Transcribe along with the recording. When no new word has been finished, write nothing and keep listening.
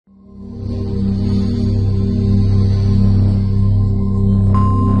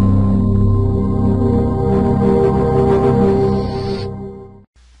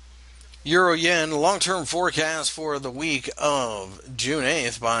Euro Yen long-term forecast for the week of June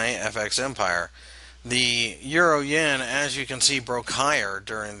 8th by FX Empire. The Euro Yen, as you can see, broke higher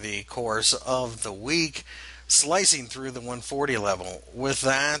during the course of the week, slicing through the 140 level. With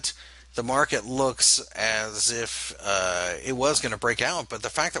that, the market looks as if it was going to break out, but the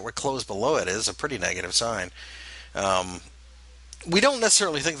fact that we're closed below it is a pretty negative sign. We don't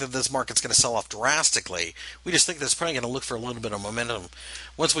necessarily think that this market's going to sell off drastically. We just think that it's probably going to look for a little bit of momentum.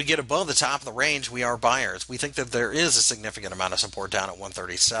 Once we get above the top of the range, we are buyers. We think that there is a significant amount of support down at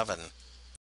 137.